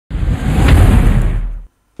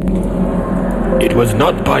It was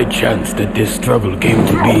not by chance that this struggle came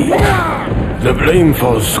to be. The blame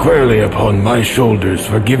falls squarely upon my shoulders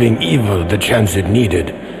for giving evil the chance it needed,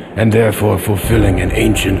 and therefore fulfilling an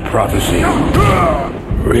ancient prophecy.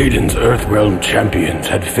 Raiden's Earthrealm champions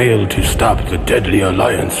had failed to stop the Deadly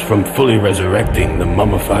Alliance from fully resurrecting the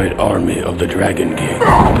mummified army of the Dragon King.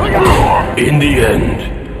 In the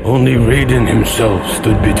end, only Raiden himself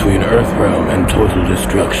stood between Earthrealm and total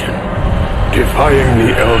destruction. Defying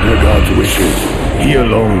the Elder God's wishes, he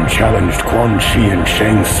alone challenged Quan Chi and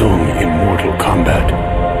Shang Tsung in mortal combat,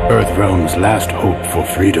 Earthrealm's last hope for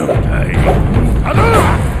freedom.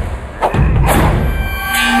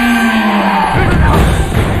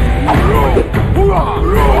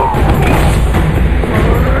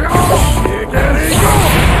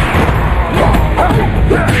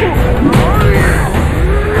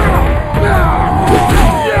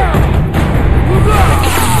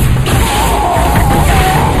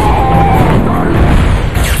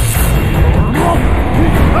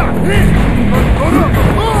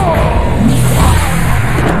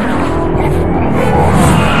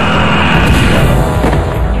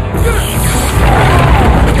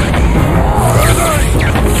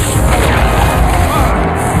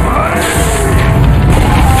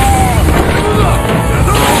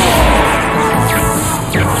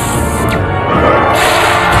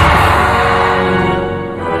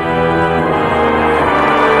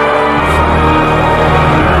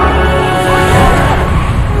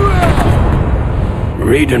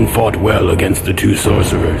 Raiden fought well against the two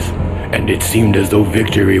sorcerers, and it seemed as though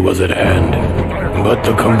victory was at hand. But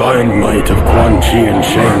the combined might of Quan Chi and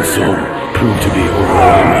Shang Tsung proved to be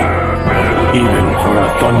overwhelming, even for a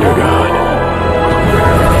Thunder God.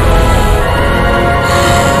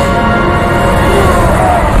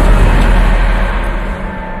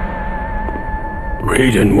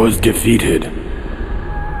 Raiden was defeated.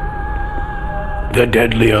 The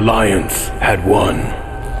Deadly Alliance had won.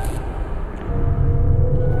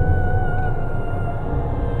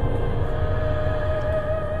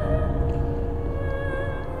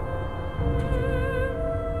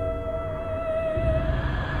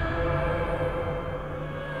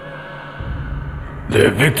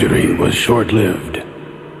 Their victory was short-lived.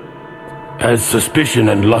 As suspicion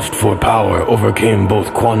and lust for power overcame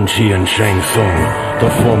both Quan Chi and Shang Tsung, the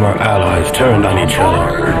former allies turned on each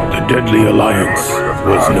other. The Deadly Alliance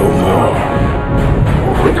was no more.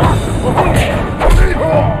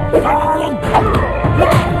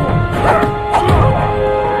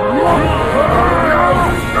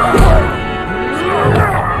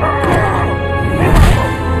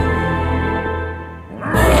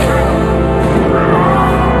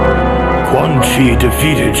 Quan Chi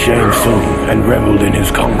defeated Shang Tsung and reveled in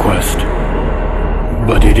his conquest.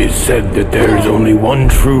 But it is said that there is only one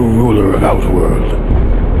true ruler of Outworld.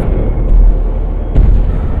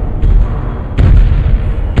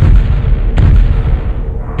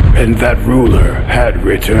 And that ruler had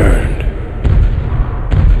returned.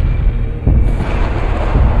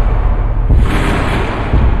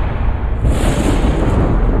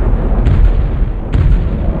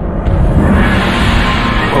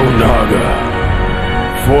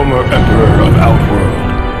 Former Emperor of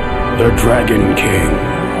Outworld, the Dragon King.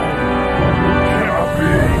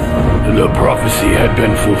 The prophecy had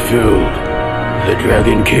been fulfilled. The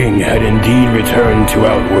Dragon King had indeed returned to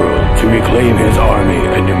Outworld to reclaim his army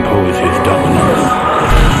and impose his dominance.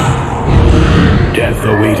 Death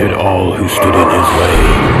awaited all who stood in his way.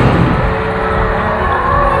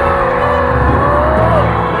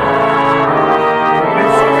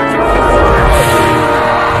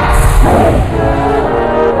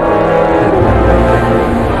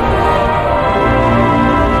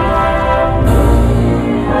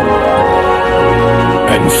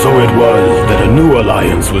 So it was that a new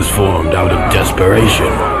alliance was formed out of desperation.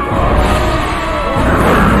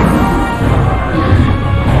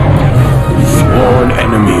 Sworn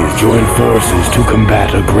enemies joined forces to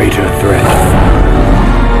combat a greater threat.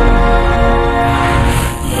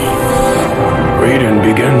 Raiden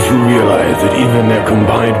began to realize that even their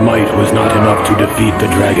combined might was not enough to defeat the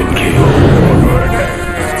Dragon King.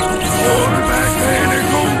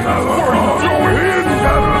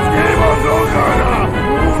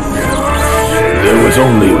 There was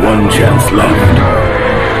only one chance left.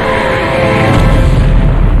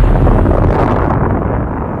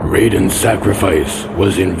 Raiden's sacrifice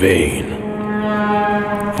was in vain,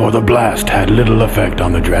 for the blast had little effect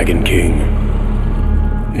on the Dragon King.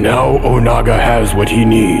 Now Onaga has what he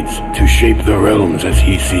needs to shape the realms as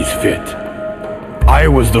he sees fit. I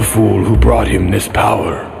was the fool who brought him this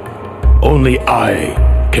power. Only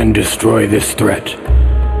I can destroy this threat,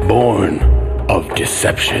 born of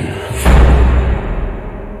deception.